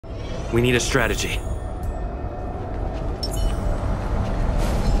We need a strategy.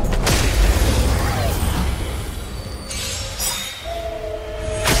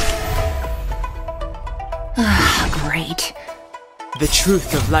 Great. The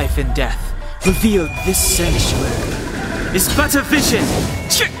truth of life and death, revealed this sanctuary, is but a vision!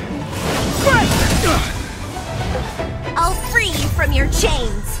 I'll free you from your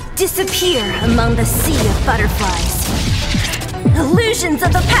chains. Disappear among the sea of butterflies. Illusions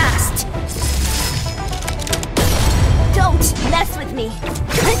of the past! Don't mess with me!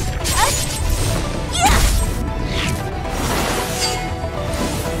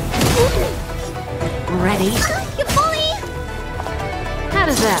 Ready? You bully! How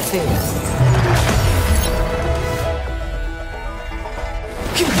does that feel?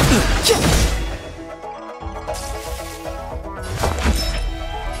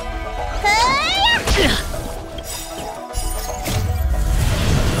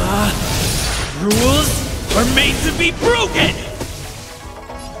 Rules are made to be broken!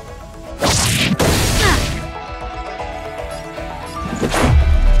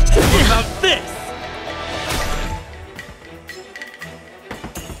 What about this?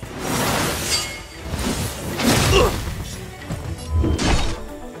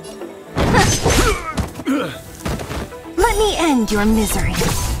 Let me end your misery.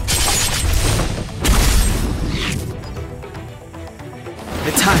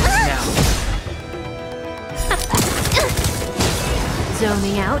 The time is now.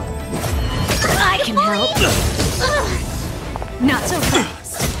 Zoning out? I can help. Not so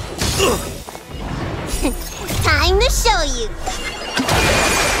fast. Time to show you.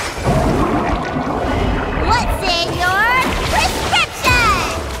 What's in your prescription?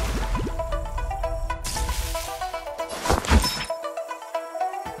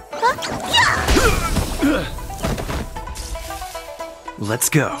 Let's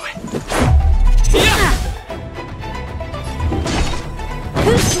go.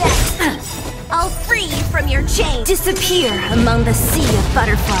 Who's next? I'll free you from your chains. Disappear among the sea of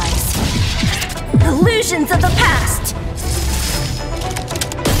butterflies. Illusions of the past.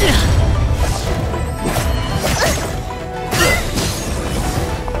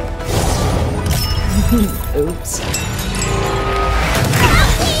 Oops.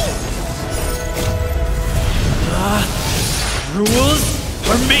 Rules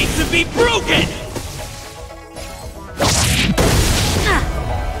are made to be broken!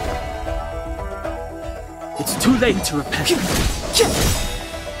 It's too late to repent.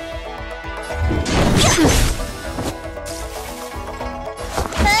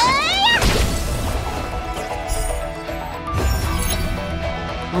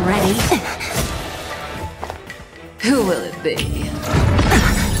 Ready? Who will it be?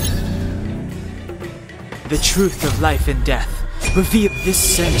 The truth of life and death, revealed this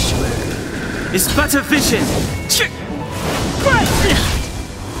sanctuary, is but a vision!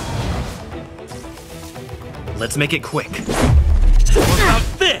 Let's make it quick. What about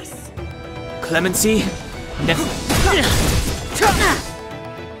this? Clemency? Never.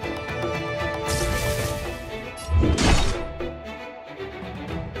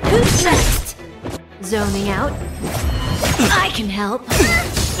 Who's next? Zoning out? I can help.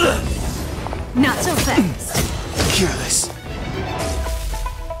 Not so fast. Careless.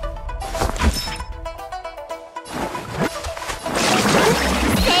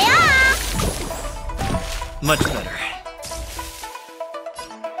 Much better.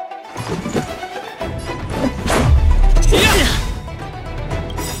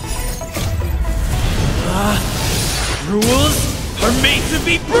 Rules are made to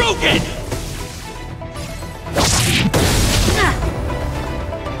be broken!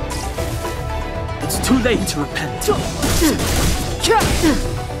 It's too late to repent.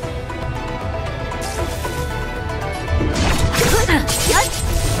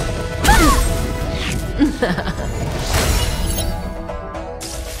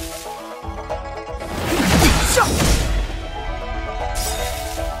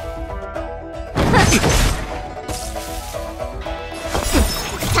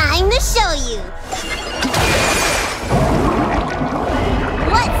 Time to show you.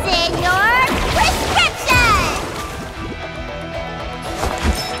 What's in your prescription?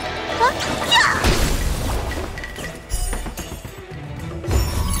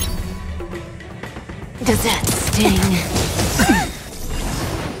 Does that sting?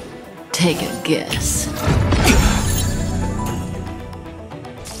 Take a guess.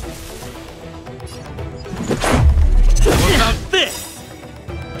 What about this?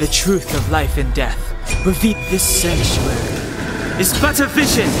 The truth of life and death, revealed this sanctuary, is but a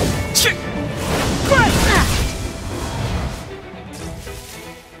vision!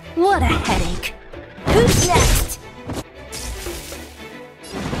 What a headache. Who's next?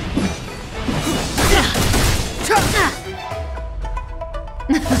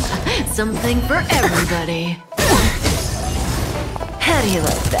 Something for everybody. How do you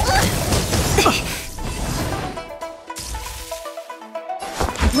like that?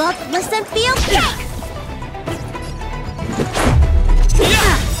 Look, listen, feel, kick!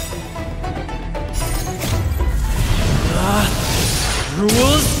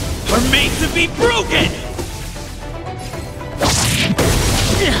 Rules are made to be broken!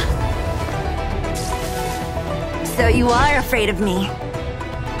 So you are afraid of me.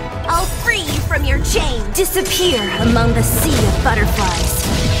 I'll free you from your chain. Disappear among the sea of butterflies.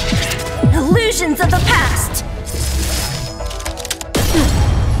 Illusions of the past.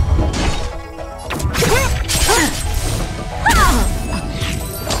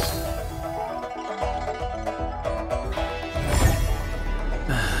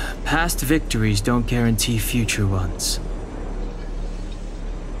 Past victories don't guarantee future ones.